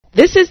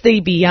This is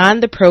the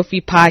Beyond the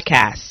Prophy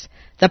podcast,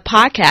 the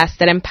podcast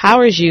that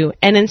empowers you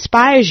and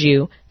inspires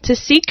you to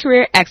seek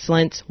career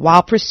excellence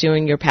while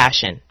pursuing your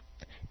passion.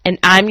 And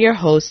I'm your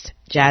host,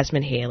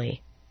 Jasmine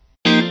Haley.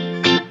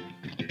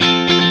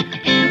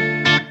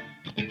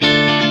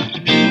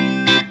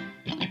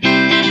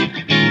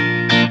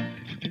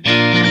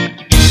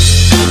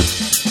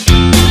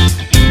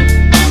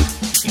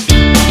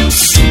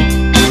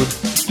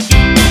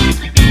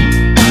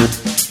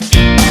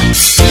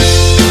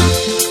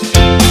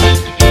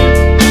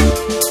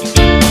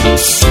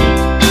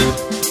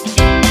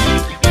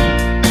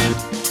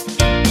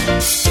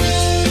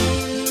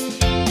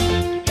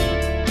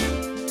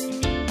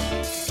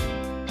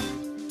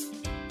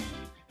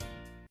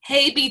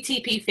 Hey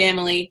BTP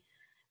family,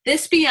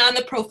 this Beyond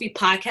the Prophy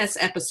podcast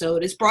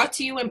episode is brought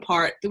to you in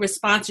part through a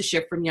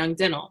sponsorship from Young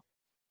Dental.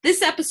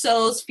 This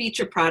episode's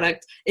featured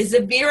product is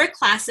the Vera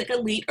Classic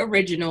Elite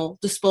Original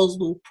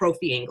Disposable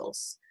Prophy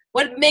Angles.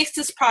 What makes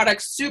this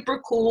product super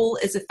cool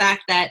is the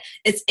fact that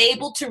it's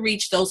able to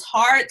reach those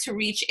hard to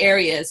reach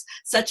areas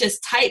such as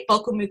tight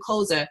buccal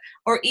mucosa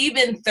or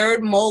even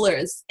third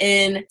molars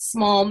in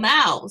small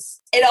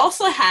mouths. It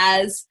also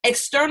has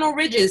external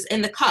ridges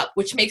in the cup,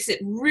 which makes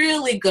it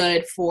really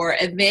good for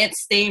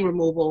advanced stain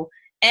removal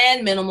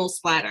and minimal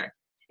splatter.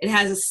 It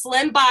has a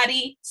slim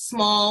body,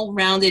 small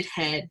rounded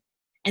head.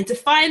 And to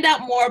find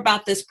out more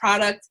about this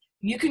product,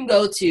 you can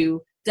go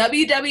to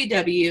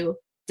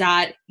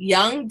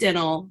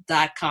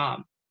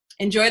www.youngdental.com.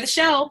 Enjoy the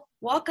show.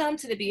 Welcome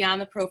to the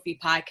Beyond the Prophy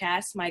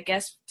podcast. My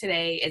guest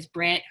today is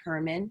Brant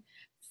Herman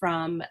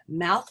from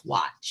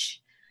Mouthwatch.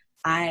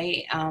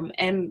 I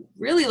am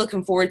really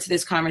looking forward to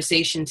this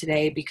conversation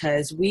today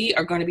because we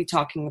are going to be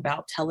talking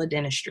about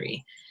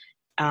teledentistry,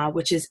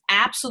 which is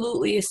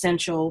absolutely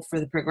essential for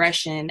the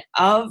progression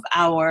of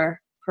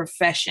our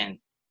profession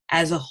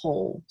as a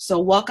whole. So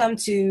welcome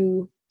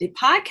to the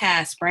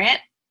podcast,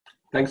 Brant.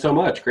 Thanks so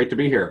much. Great to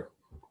be here.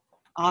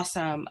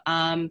 Awesome.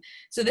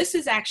 So this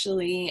is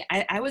actually,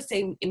 I would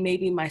say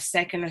maybe my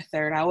second or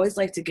third. I always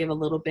like to give a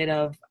little bit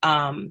of,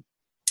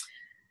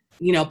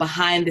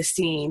 behind the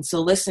scenes.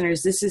 So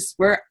listeners,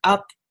 we're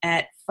up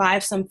at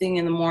 5 something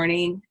in the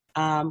morning,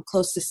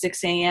 close to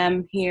 6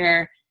 a.m.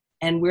 here,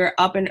 and we're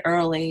up and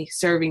early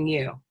serving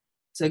you.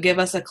 So give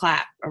us a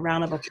clap, a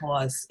round of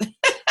applause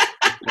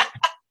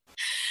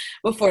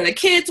before the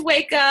kids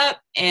wake up.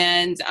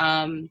 And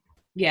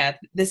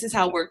this is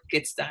how work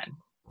gets done,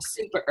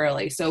 super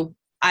early. So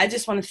I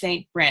just want to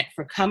thank Brent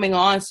for coming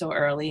on so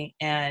early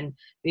and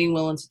being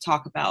willing to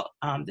talk about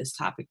this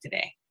topic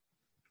today.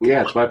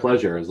 Yeah, it's my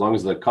pleasure. As long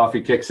as the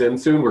coffee kicks in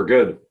soon, we're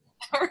good.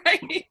 All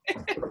right.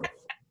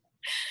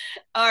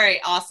 All right,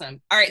 awesome.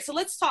 All right, so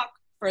let's talk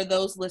for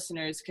those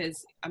listeners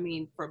because,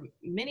 for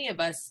many of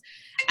us,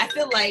 I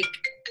feel like,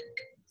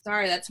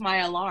 sorry, that's my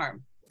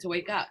alarm to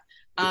wake up.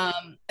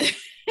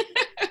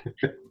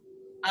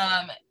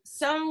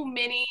 So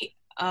many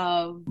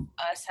of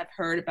us have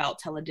heard about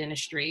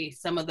teledentistry.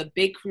 Some of the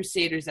big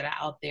crusaders that are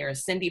out there,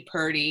 Cindy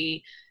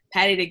Purdy,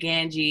 Patty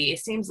DeGangi. It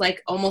seems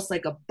like almost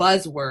like a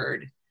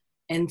buzzword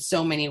in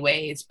so many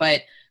ways.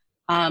 But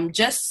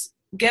just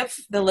give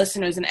the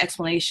listeners an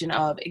explanation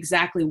of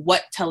exactly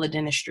what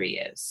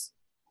teledentistry is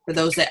for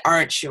those that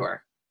aren't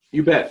sure.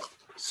 You bet.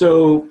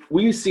 So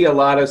we see a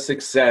lot of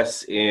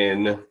success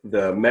in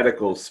the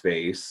medical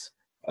space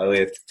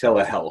with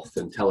telehealth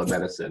and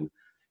telemedicine,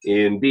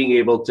 in being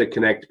able to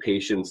connect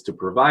patients to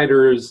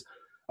providers,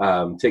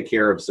 take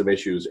care of some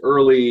issues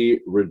early,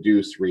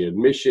 reduce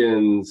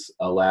readmissions,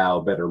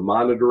 allow better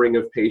monitoring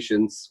of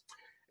patients.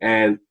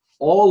 And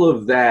all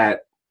of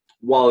that,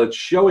 while it's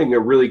showing a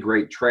really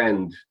great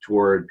trend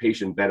toward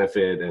patient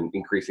benefit and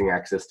increasing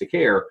access to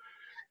care,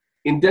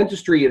 in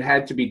dentistry, it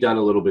had to be done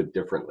a little bit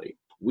differently.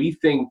 We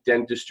think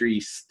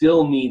dentistry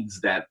still needs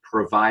that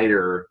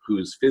provider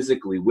who's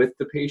physically with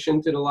the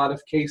patient in a lot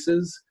of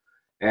cases.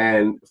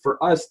 And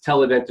for us,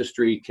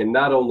 teledentistry can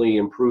not only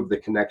improve the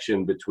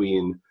connection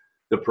between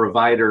the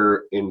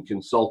provider in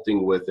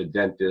consulting with a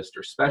dentist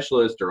or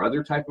specialist or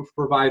other type of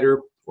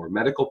provider or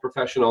medical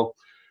professional,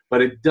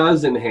 but it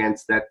does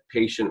enhance that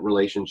patient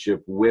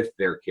relationship with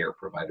their care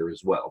provider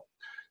as well.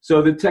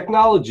 So the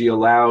technology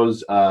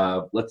allows,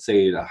 let's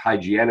say, a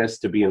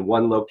hygienist to be in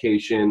one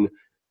location,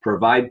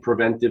 provide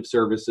preventive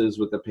services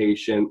with the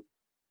patient,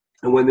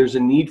 and when there's a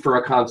need for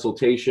a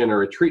consultation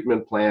or a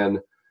treatment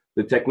plan,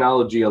 the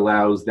technology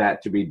allows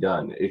that to be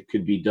done. It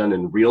could be done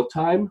in real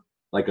time,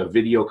 like a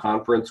video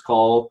conference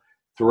call,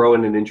 throw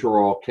in an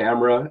intraoral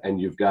camera,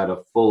 and you've got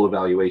a full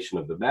evaluation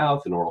of the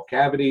mouth and oral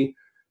cavity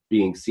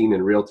being seen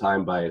in real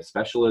time by a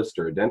specialist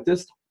or a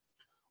dentist.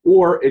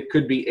 Or it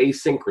could be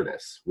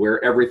asynchronous,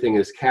 where everything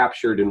is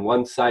captured in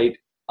one site,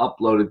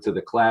 uploaded to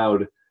the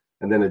cloud,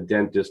 and then a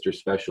dentist or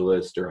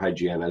specialist or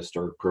hygienist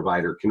or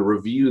provider can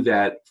review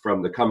that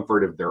from the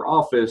comfort of their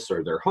office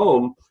or their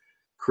home,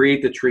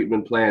 create the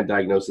treatment plan,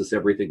 diagnosis,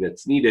 everything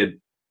that's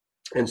needed,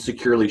 and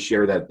securely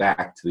share that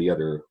back to the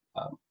other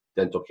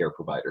dental care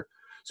provider.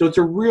 So it's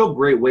a real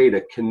great way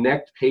to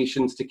connect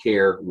patients to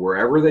care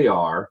wherever they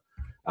are,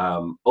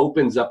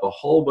 opens up a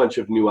whole bunch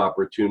of new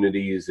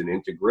opportunities and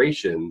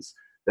integrations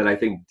that I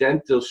think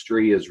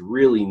dentistry is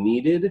really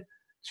needed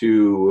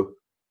to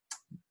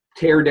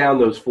tear down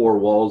those four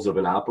walls of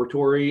an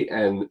operatory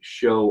and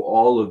show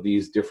all of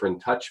these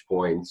different touch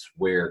points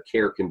where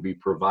care can be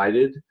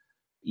provided,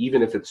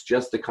 even if it's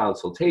just a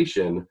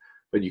consultation,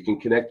 but you can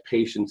connect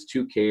patients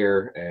to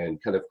care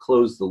and kind of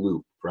close the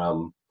loop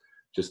from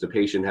just a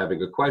patient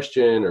having a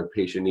question or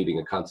patient needing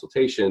a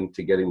consultation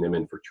to getting them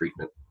in for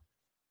treatment.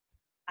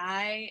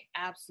 I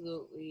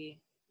absolutely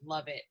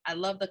love it. I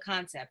love the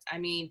concept. I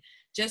mean,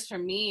 just for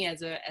me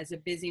as a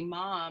busy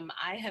mom,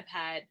 I have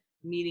had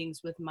meetings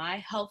with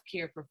my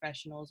healthcare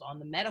professionals on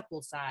the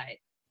medical side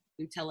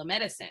through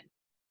telemedicine.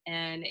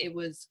 And it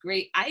was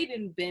great. I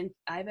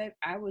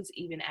was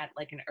even at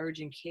like an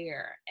urgent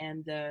care,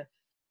 and the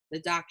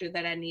doctor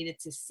that I needed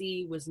to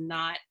see was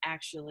not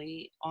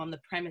actually on the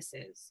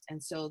premises.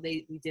 And so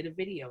we did a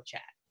video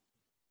chat.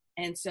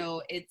 And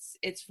so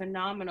it's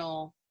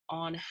phenomenal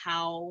on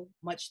how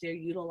much they're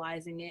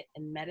utilizing it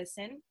in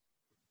medicine.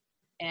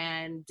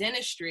 And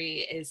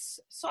dentistry is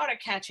sort of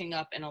catching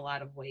up in a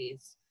lot of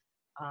ways,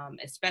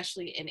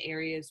 especially in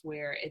areas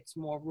where it's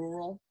more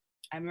rural.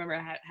 I remember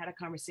I had a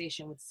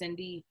conversation with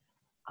Cindy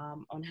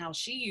on how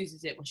she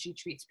uses it when she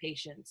treats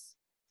patients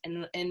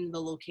in the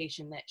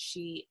location that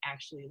she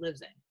actually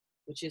lives in,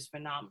 which is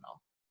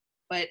phenomenal.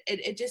 But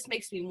it just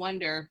makes me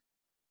wonder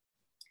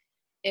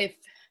if,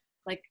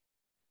 like,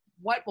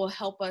 what will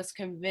help us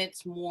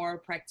convince more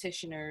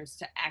practitioners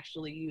to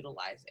actually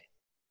utilize it.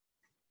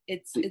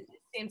 It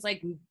seems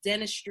like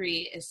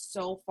dentistry is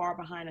so far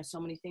behind on so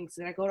many things.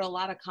 And I go to a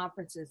lot of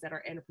conferences that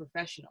are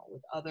interprofessional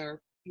with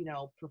other,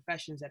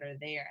 professions that are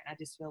there. And I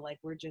just feel like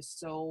we're just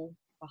so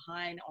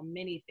behind on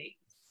many things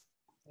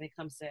when it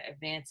comes to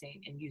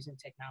advancing and using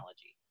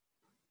technology.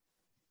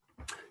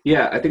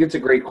 Yeah, I think it's a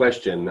great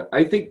question.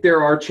 I think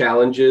there are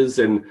challenges,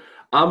 and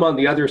I'm on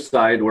the other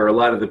side where a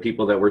lot of the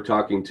people that we're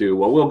talking to,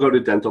 well, we'll go to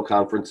dental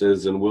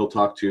conferences and we'll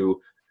talk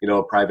to,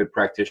 a private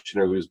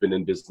practitioner who's been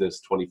in business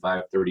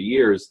 25, 30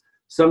 years.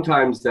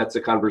 Sometimes that's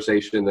a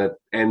conversation that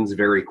ends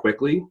very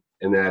quickly,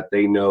 and that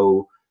they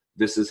know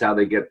this is how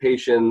they get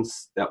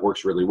patients. That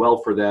works really well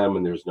for them,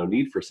 and there's no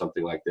need for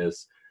something like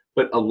this.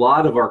 But a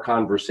lot of our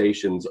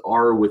conversations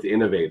are with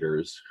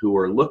innovators who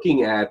are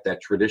looking at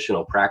that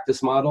traditional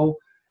practice model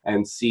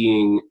and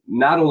seeing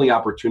not only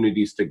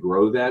opportunities to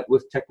grow that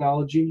with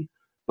technology,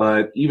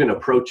 but even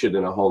approach it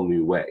in a whole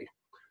new way.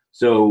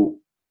 So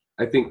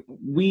I think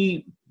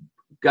we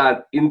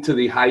got into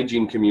the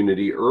hygiene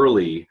community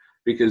early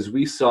because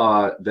we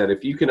saw that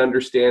if you can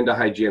understand a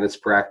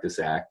Hygienist Practice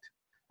Act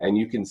and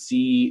you can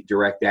see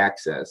direct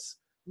access,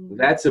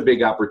 that's a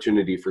big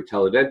opportunity for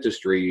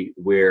teledentistry,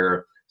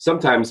 where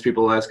sometimes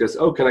people ask us,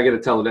 oh, can I get a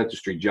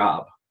teledentistry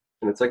job?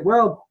 And it's like,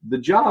 well, the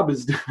job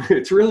is,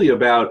 it's really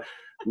about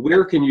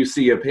where can you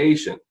see a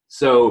patient?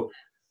 So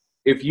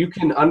if you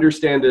can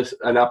understand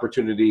an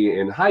opportunity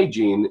in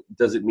hygiene,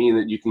 does it mean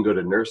that you can go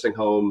to nursing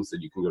homes,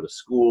 that you can go to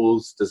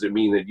schools? Does it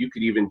mean that you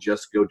could even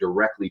just go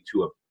directly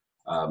to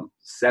a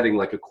setting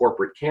like a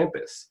corporate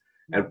campus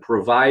and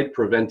provide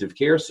preventive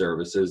care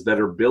services that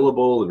are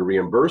billable and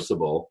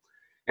reimbursable?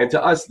 And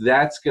to us,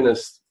 that's going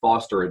to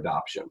foster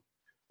adoption.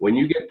 When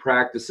you get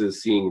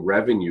practices seeing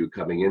revenue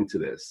coming into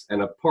this,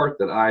 and a part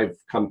that I've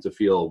come to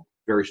feel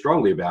very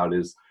strongly about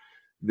is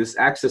this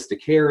access to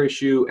care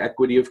issue,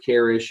 equity of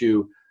care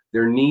issue.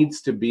 There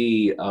needs to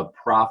be a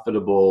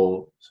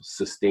profitable,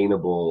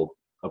 sustainable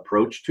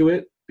approach to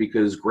it,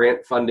 because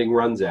grant funding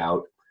runs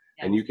out,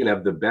 and you can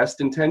have the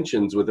best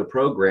intentions with a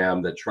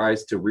program that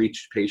tries to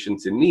reach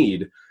patients in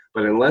need,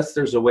 but unless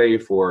there's a way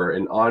for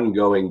an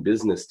ongoing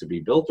business to be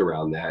built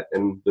around that,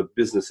 and the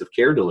business of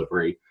care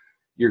delivery,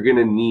 you're going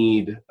to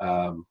need,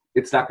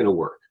 it's not going to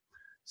work.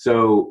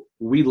 So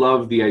we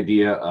love the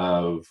idea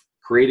of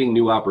creating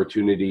new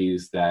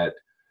opportunities that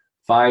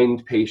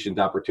find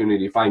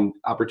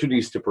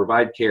opportunities to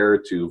provide care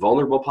to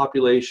vulnerable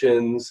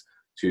populations,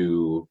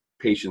 to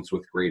patients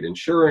with great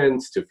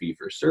insurance, to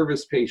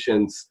fee-for-service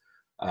patients,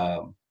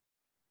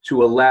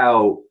 to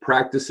allow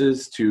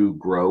practices to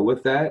grow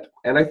with that.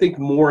 And I think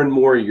more and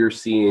more you're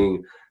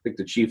seeing, I think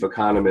the chief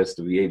economist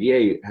of the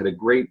ADA had a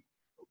great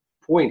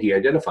point he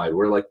identified,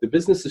 where like the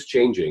business is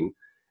changing,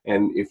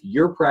 and if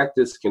your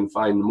practice can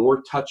find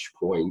more touch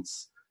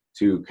points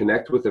to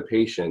connect with a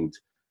patient,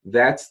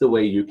 that's the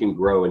way you can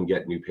grow and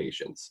get new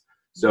patients.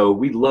 So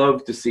we'd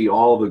love to see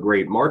all the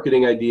great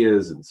marketing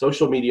ideas and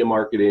social media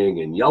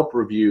marketing and Yelp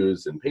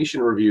reviews and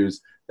patient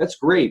reviews. That's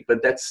great,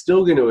 but that's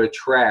still going to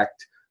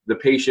attract the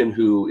patient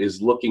who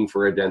is looking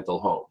for a dental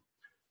home.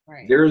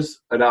 Right. There's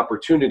an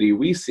opportunity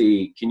we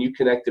see. Can you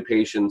connect to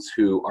patients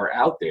who are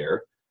out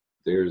there?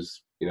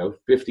 There's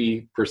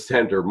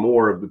 50% or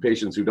more of the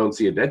patients who don't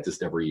see a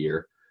dentist every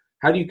year.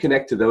 How do you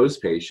connect to those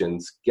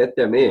patients, get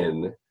them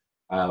in,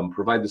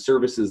 provide the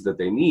services that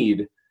they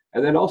need,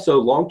 and then also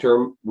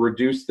long-term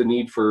reduce the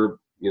need for,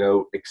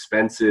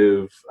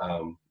 expensive,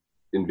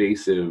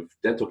 invasive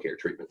dental care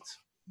treatments.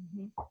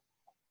 Mm-hmm.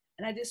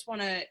 And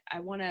I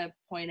want to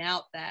point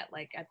out that,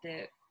 like, at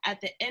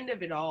the end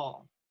of it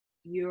all,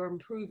 you're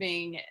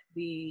improving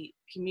the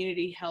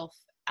community health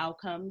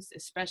outcomes,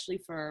 especially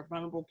for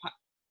vulnerable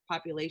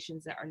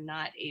populations that are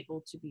not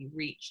able to be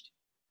reached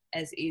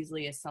as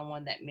easily as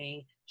someone that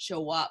may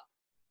show up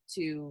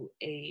to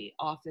a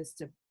office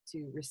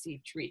to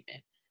receive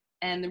treatment.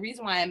 And the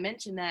reason why I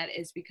mention that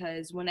is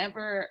because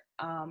whenever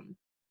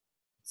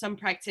some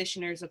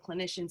practitioners or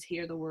clinicians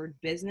hear the word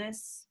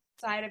business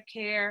side of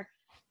care,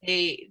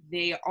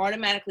 they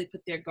automatically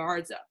put their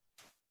guards up.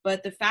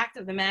 But the fact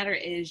of the matter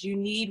is you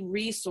need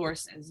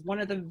resources. One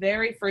of the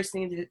very first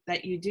things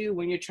that you do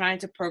when you're trying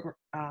to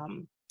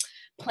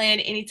plan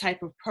any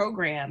type of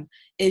program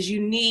is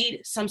you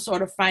need some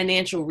sort of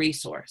financial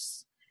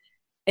resource.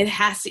 It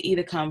has to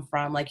either come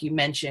from, like you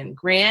mentioned,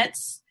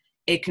 grants.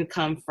 It can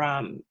come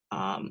from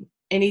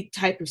any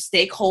type of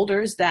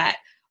stakeholders that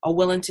are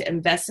willing to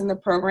invest in the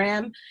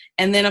program.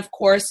 And then, of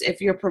course,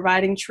 if you're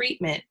providing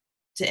treatment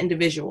to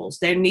individuals,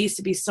 there needs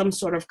to be some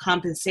sort of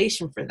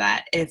compensation for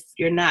that if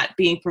you're not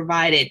being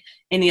provided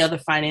any other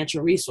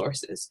financial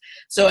resources.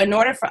 So in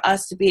order for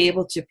us to be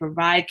able to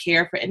provide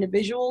care for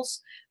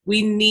individuals,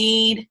 we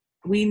need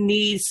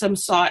some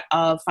sort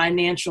of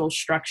financial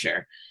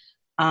structure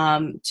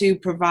to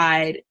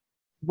provide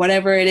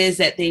whatever it is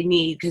that they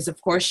need, because of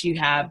course you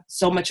have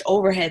so much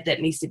overhead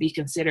that needs to be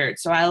considered.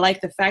 So I like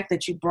the fact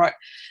that you brought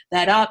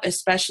that up,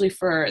 especially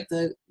for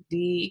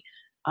the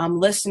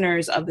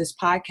listeners of this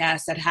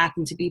podcast that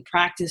happen to be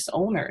practice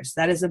owners.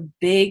 That is a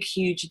big,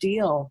 huge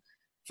deal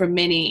for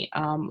many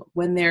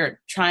when they're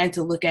trying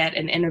to look at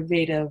an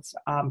innovative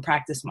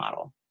practice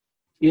model.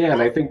 Yeah,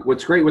 and I think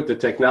what's great with the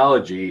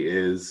technology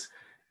is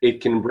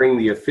it can bring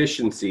the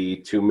efficiency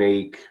to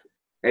make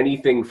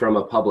anything from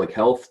a public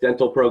health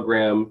dental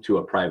program to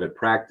a private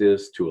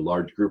practice to a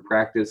large group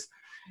practice.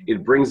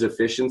 It brings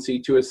efficiency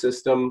to a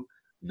system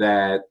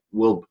that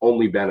will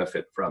only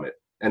benefit from it.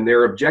 And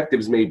their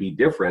objectives may be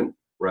different,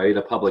 right?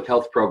 A public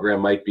health program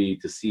might be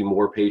to see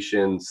more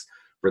patients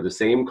for the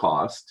same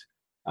cost,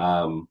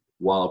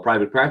 while a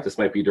private practice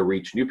might be to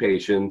reach new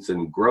patients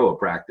and grow a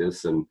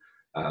practice and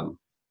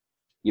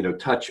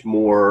touch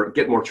more,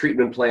 get more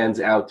treatment plans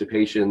out to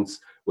patients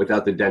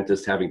without the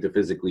dentist having to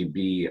physically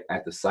be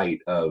at the site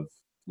of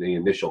the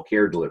initial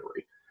care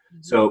delivery.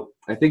 Mm-hmm. So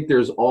I think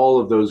there's all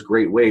of those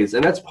great ways.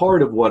 And that's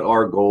part of what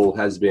our goal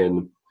has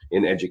been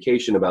in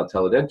education about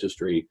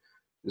teledentistry,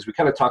 is we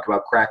kind of talk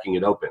about cracking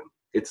it open.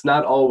 It's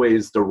not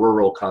always the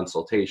rural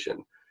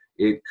consultation.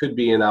 It could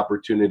be an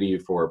opportunity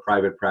for a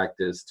private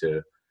practice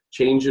to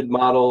change a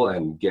model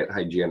and get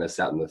hygienists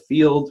out in the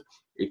field.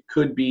 It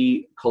could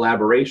be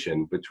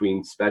collaboration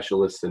between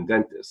specialists and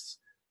dentists.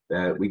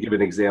 We give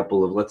an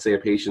example of, let's say, a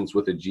patient's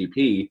with a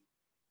GP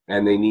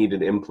and they need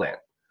an implant.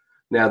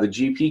 Now, the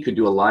GP could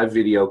do a live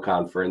video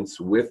conference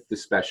with the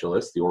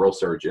specialist, the oral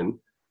surgeon.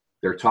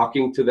 They're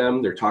talking to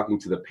them. They're talking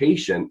to the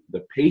patient.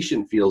 The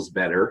patient feels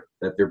better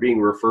that they're being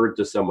referred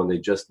to someone they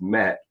just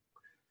met.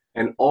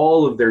 And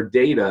all of their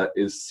data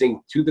is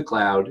synced to the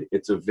cloud.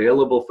 It's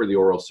available for the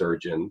oral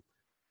surgeon.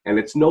 And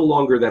it's no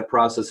longer that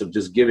process of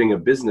just giving a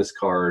business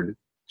card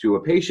to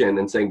a patient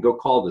and saying, go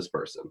call this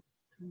person.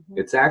 Mm-hmm.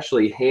 It's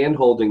actually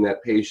hand-holding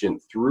that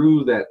patient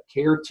through that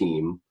care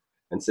team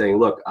and saying,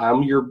 look,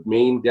 I'm your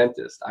main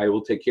dentist. I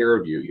will take care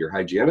of you. Your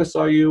hygienist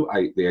saw you.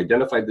 They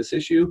identified this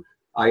issue.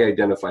 I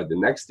identified the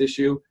next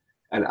issue.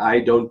 And I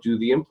don't do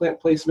the implant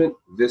placement.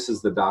 This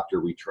is the doctor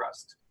we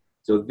trust.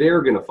 So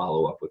they're going to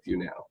follow up with you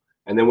now.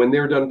 And then when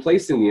they're done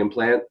placing the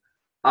implant,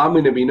 I'm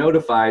going to be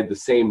notified the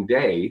same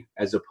day,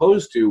 as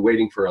opposed to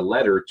waiting for a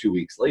letter 2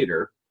 weeks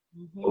later.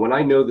 Mm-hmm. And when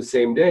I know the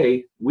same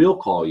day, we'll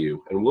call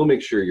you and we'll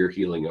make sure you're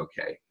healing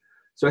okay.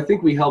 So I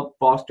think we help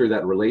foster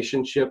that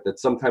relationship that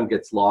sometimes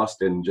gets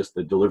lost in just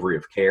the delivery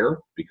of care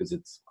because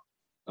it's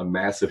a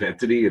massive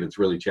entity and it's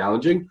really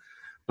challenging.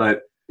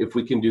 But if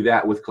we can do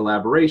that with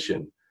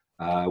collaboration,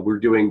 we're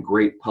doing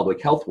great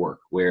public health work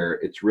where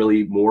it's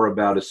really more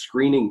about a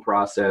screening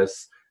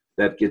process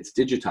that gets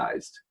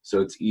digitized.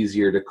 So it's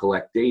easier to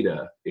collect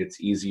data.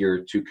 It's easier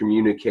to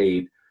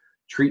communicate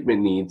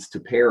treatment needs to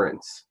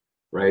parents,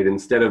 right?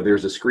 Instead of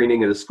there's a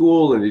screening at a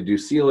school and they do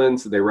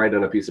sealants, they write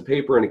on a piece of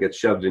paper and it gets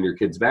shoved in your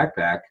kid's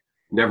backpack,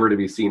 never to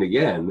be seen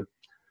again.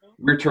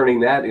 We're turning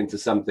that into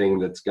something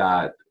that's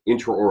got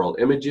intraoral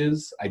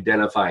images,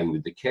 identifying the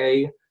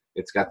decay.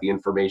 It's got the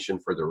information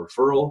for the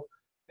referral.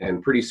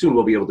 And pretty soon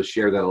we'll be able to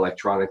share that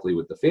electronically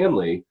with the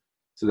family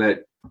so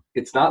that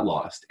it's not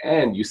lost.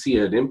 And you see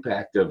an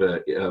impact of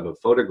a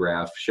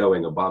photograph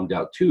showing a bombed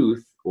out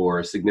tooth or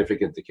a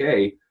significant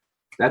decay,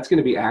 that's going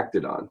to be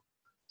acted on.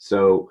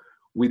 So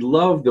we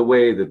love the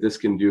way that this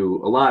can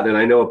do a lot. And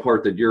I know a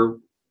part that you're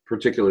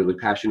particularly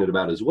passionate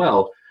about as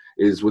well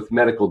is with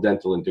medical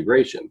dental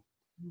integration.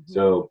 Mm-hmm.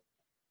 So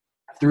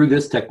through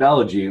this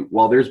technology,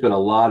 while there's been a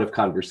lot of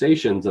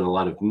conversations and a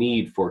lot of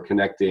need for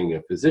connecting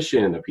a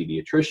physician, a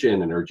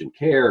pediatrician, an urgent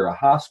care, a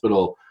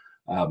hospital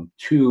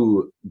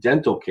to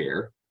dental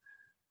care,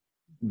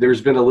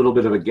 there's been a little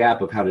bit of a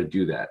gap of how to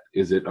do that.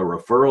 Is it a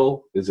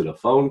referral? Is it a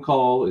phone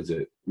call? Is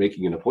it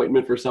making an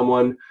appointment for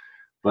someone?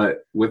 But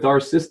with our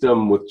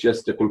system, with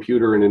just a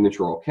computer and an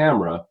intraoral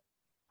camera,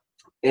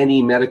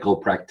 any medical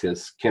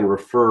practice can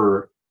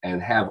refer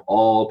and have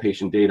all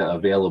patient data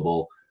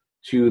available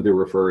to the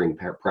referring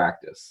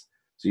practice.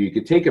 So you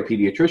could take a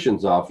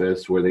pediatrician's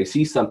office where they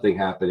see something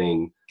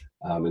happening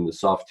in the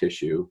soft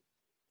tissue.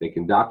 They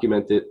can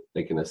document it,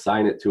 they can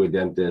assign it to a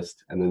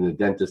dentist, and then the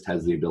dentist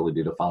has the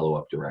ability to follow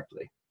up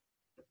directly.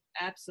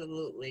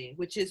 Absolutely,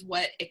 which is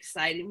what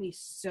excited me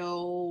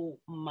so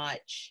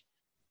much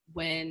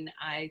when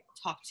I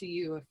talked to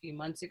you a few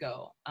months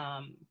ago,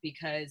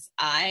 because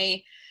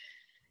I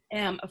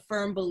am a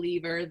firm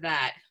believer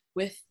that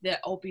with the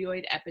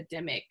opioid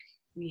epidemic,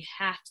 we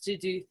have to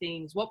do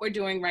things. What we're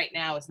doing right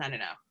now is not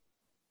enough.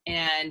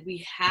 And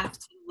we have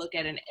to look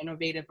at an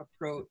innovative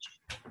approach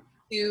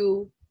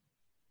to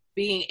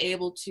being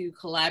able to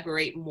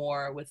collaborate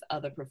more with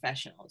other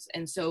professionals.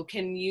 And so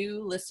can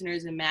you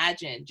listeners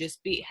imagine just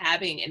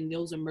having in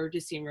those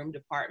emergency room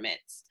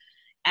departments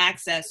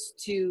access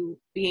to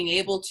being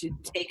able to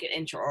take an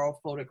intraoral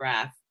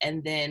photograph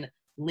and then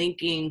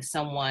linking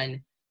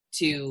someone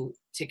to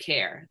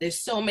care?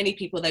 There's so many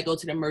people that go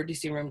to the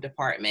emergency room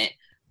department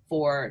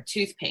for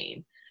tooth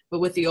pain, but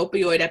with the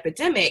opioid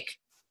epidemic,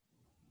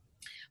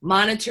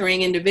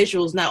 monitoring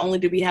individuals, not only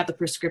do we have the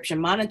prescription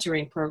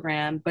monitoring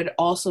program, but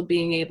also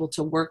being able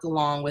to work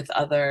along with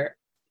other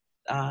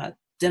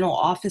dental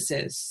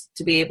offices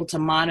to be able to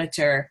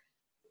monitor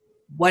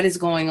what is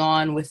going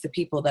on with the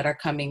people that are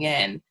coming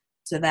in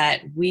so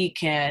that we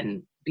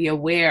can be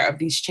aware of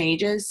these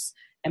changes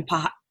and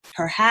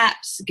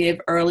perhaps give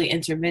early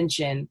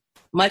intervention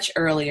much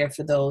earlier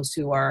for those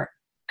who are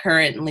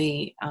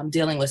currently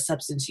dealing with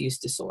substance use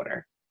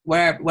disorder,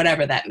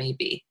 whatever that may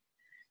be.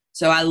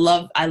 So I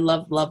love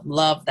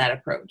that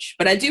approach.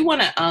 But I do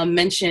want to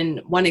mention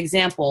one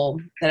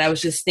example that I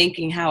was just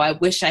thinking how I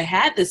wish I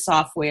had this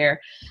software,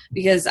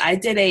 because I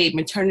did a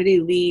maternity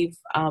leave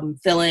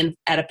fill-in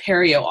at a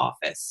perio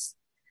office.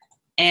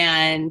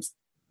 And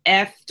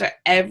after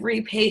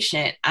every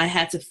patient, I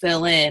had to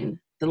fill in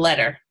the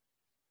letter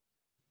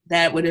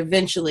that would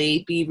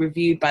eventually be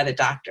reviewed by the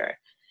doctor.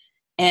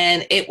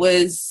 And it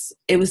was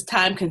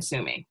time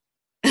consuming.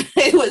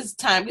 It was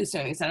time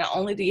consuming. So not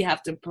only do you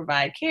have to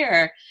provide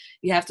care,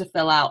 you have to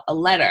fill out a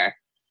letter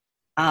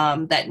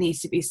that needs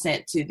to be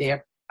sent to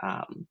their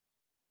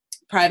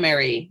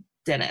primary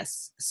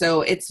dentist.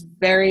 So it's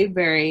very,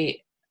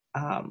 very,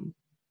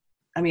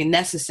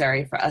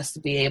 necessary for us to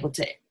be able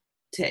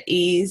to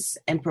ease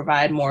and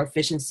provide more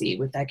efficiency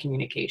with that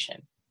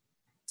communication.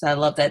 So I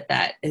love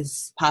that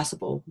is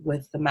possible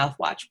with the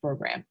MouthWatch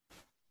program.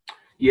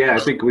 Yeah,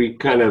 I think we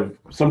kind of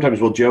sometimes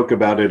will joke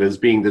about it as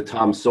being the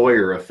Tom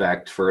Sawyer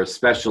effect for a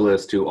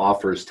specialist who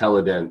offers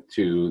Teledent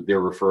to their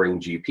referring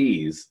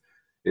GPs,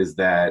 is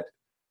that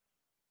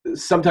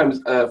sometimes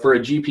for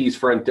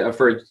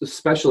a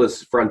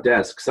specialist's front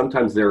desk,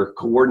 sometimes they're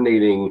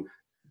coordinating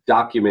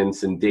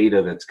documents and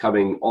data that's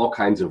coming all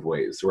kinds of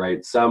ways,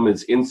 right? Some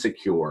is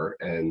insecure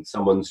and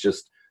someone's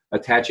just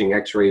attaching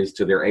x-rays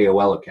to their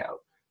AOL account.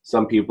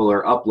 Some people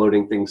are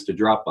uploading things to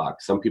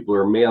Dropbox. Some people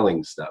are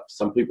mailing stuff.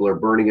 Some people are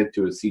burning it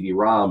to a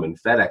CD-ROM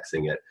and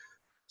FedExing it.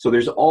 So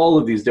there's all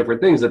of these different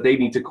things that they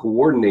need to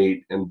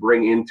coordinate and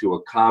bring into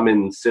a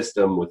common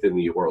system within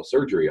the oral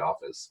surgery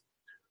office.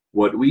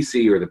 What we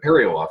see, or the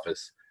perio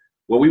office,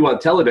 what we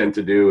want Teledent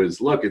to do is,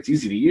 look, it's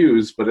easy to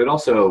use, but it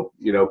also,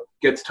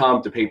 gets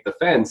Tom to paint the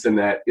fence in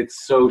that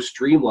it's so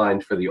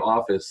streamlined for the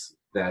office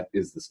that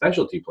is the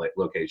specialty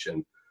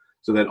location,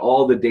 so that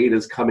all the data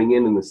is coming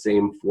in the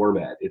same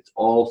format. It's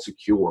all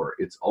secure.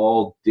 It's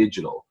all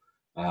digital.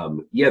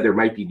 There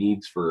might be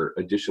needs for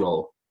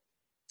additional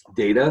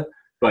data,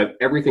 but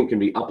everything can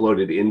be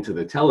uploaded into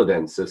the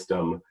Teledent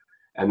system,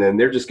 and then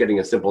they're just getting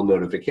a simple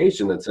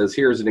notification that says,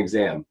 here's an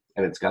exam,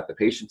 and it's got the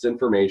patient's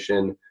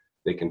information.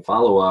 They can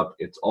follow up.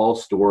 It's all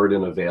stored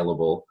and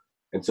available.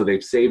 And so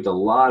they've saved a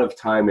lot of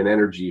time and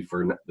energy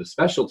for the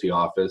specialty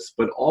office,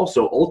 but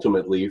also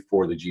ultimately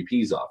for the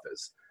GP's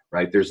office.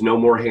 Right? There's no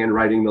more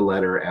handwriting the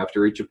letter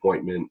after each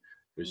appointment.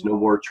 There's no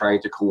more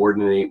trying to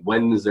coordinate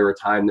when is there a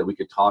time that we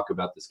could talk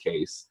about this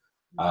case.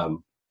 And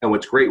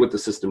what's great with the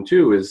system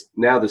too is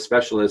now the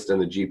specialist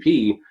and the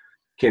GP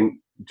can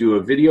do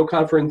a video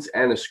conference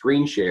and a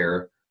screen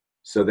share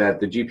so that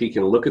the GP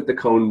can look at the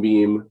cone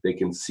beam, they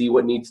can see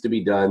what needs to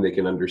be done, they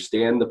can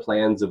understand the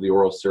plans of the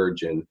oral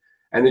surgeon,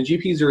 and the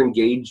GPs are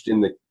engaged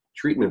in the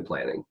treatment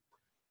planning,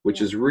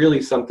 which is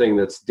really something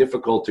that's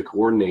difficult to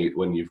coordinate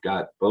when you've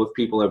got both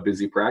people have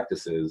busy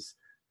practices.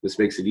 This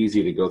makes it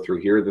easy to go through,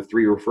 here are the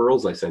 3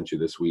 referrals I sent you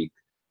this week.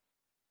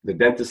 The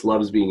dentist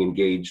loves being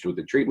engaged with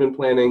the treatment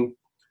planning.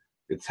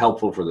 It's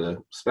helpful for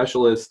the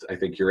specialist. I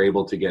think you're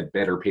able to get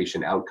better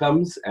patient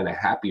outcomes and a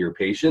happier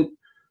patient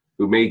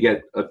who may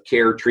get a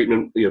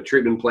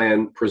treatment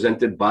plan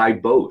presented by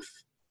both,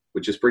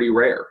 which is pretty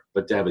rare.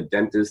 But to have a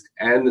dentist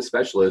and the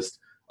specialist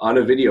on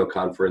a video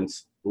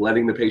conference,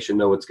 letting the patient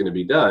know what's going to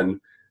be done,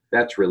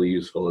 that's really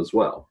useful as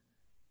well.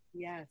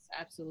 Yes,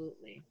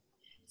 absolutely.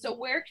 So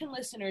where can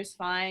listeners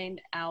find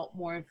out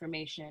more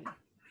information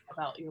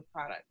about your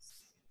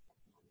products?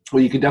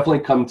 Well, you can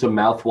definitely come to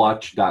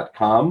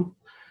mouthwatch.com.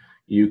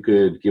 You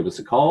could give us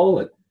a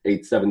call at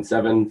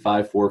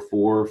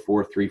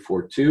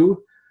 877-544-4342.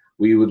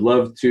 We would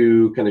love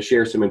to kind of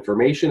share some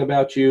information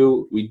about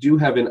you. We do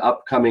have an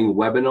upcoming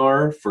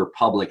webinar for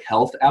public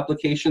health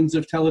applications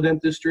of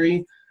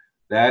teledentistry.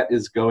 That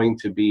is going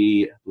to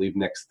be, I believe,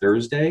 next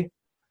Thursday.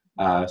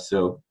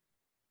 So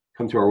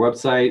come to our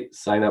website,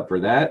 sign up for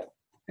that.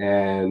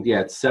 And yeah,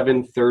 it's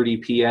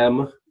 7:30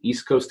 p.m.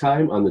 East Coast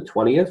time on the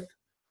 20th.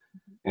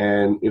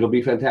 And it'll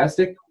be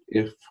fantastic.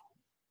 If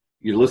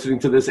you're listening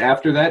to this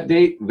after that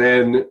date,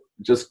 then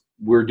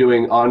we're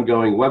doing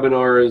ongoing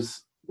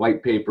webinars,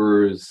 white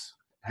papers,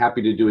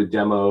 happy to do a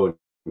demo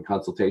and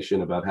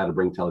consultation about how to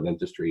bring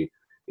teledentistry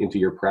into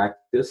your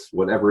practice,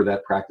 whatever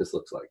that practice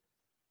looks like.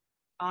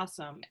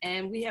 Awesome.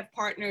 And we have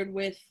partnered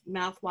with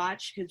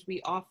Mouthwatch because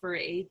we offer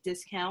a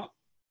discount.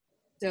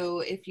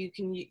 So if you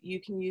can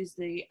use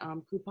the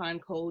coupon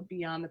code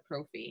Beyond the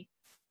Prophy.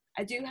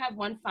 I do have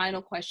one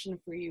final question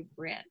for you,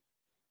 Brant.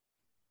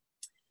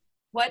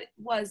 What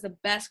was the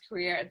best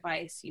career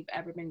advice you've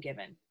ever been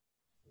given?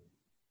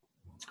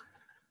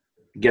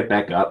 Get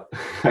back up.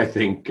 I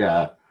think,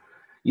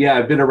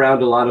 I've been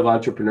around a lot of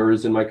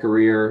entrepreneurs in my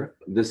career.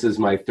 This is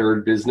my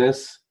third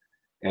business.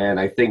 And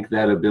I think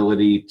that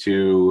ability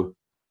to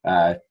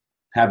have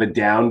a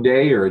down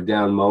day or a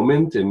down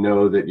moment and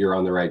know that you're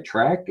on the right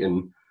track.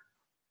 And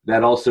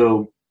that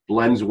also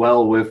blends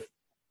well with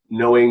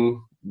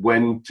knowing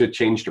when to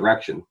change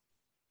direction.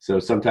 So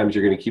sometimes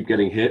you're going to keep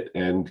getting hit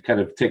and kind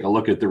of take a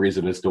look at the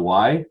reason as to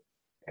why.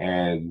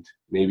 And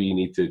maybe you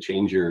need to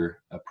change your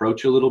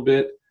approach a little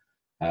bit.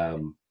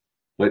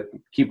 But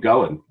keep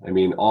going. I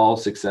mean, all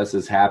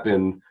successes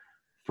happen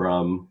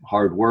from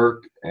hard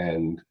work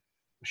and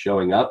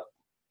showing up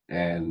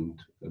and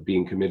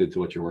being committed to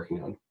what you're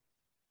working on.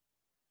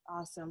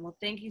 Awesome. Well,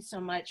 thank you so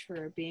much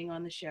for being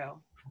on the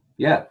show.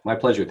 Yeah, my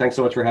pleasure. Thanks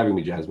so much for having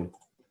me, Jasmine.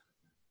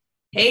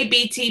 Hey,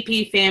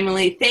 BTP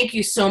family. Thank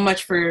you so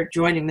much for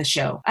joining the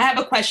show. I have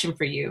a question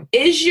for you.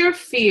 Is your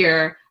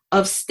fear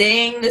of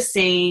staying the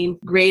same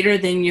greater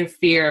than your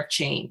fear of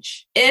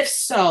change? If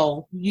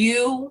so,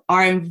 you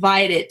are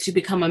invited to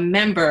become a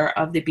member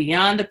of the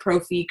Beyond the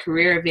Prophy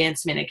Career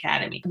Advancement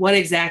Academy. What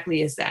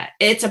exactly is that?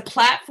 It's a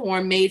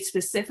platform made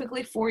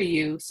specifically for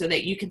you so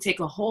that you can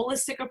take a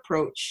holistic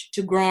approach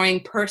to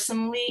growing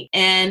personally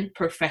and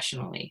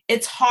professionally.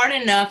 It's hard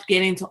enough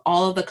getting to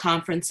all of the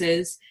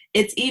conferences.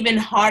 It's even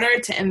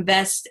harder to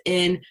invest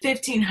in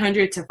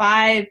 1,500 to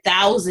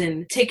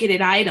 5,000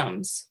 ticketed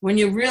items when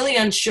you're really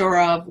unsure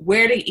of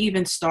where to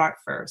even start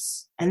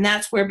first. And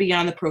that's where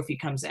Beyond the Prophy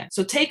comes in.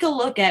 So take a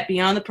look at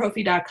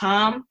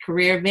beyondtheprophy.com,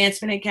 Career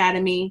Advancement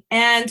Academy,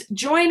 and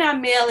join our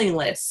mailing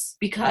list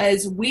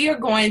because we are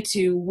going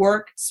to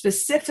work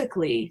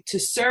specifically to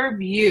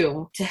serve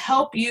you to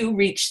help you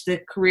reach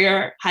the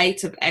career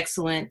heights of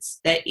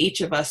excellence that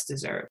each of us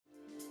deserve.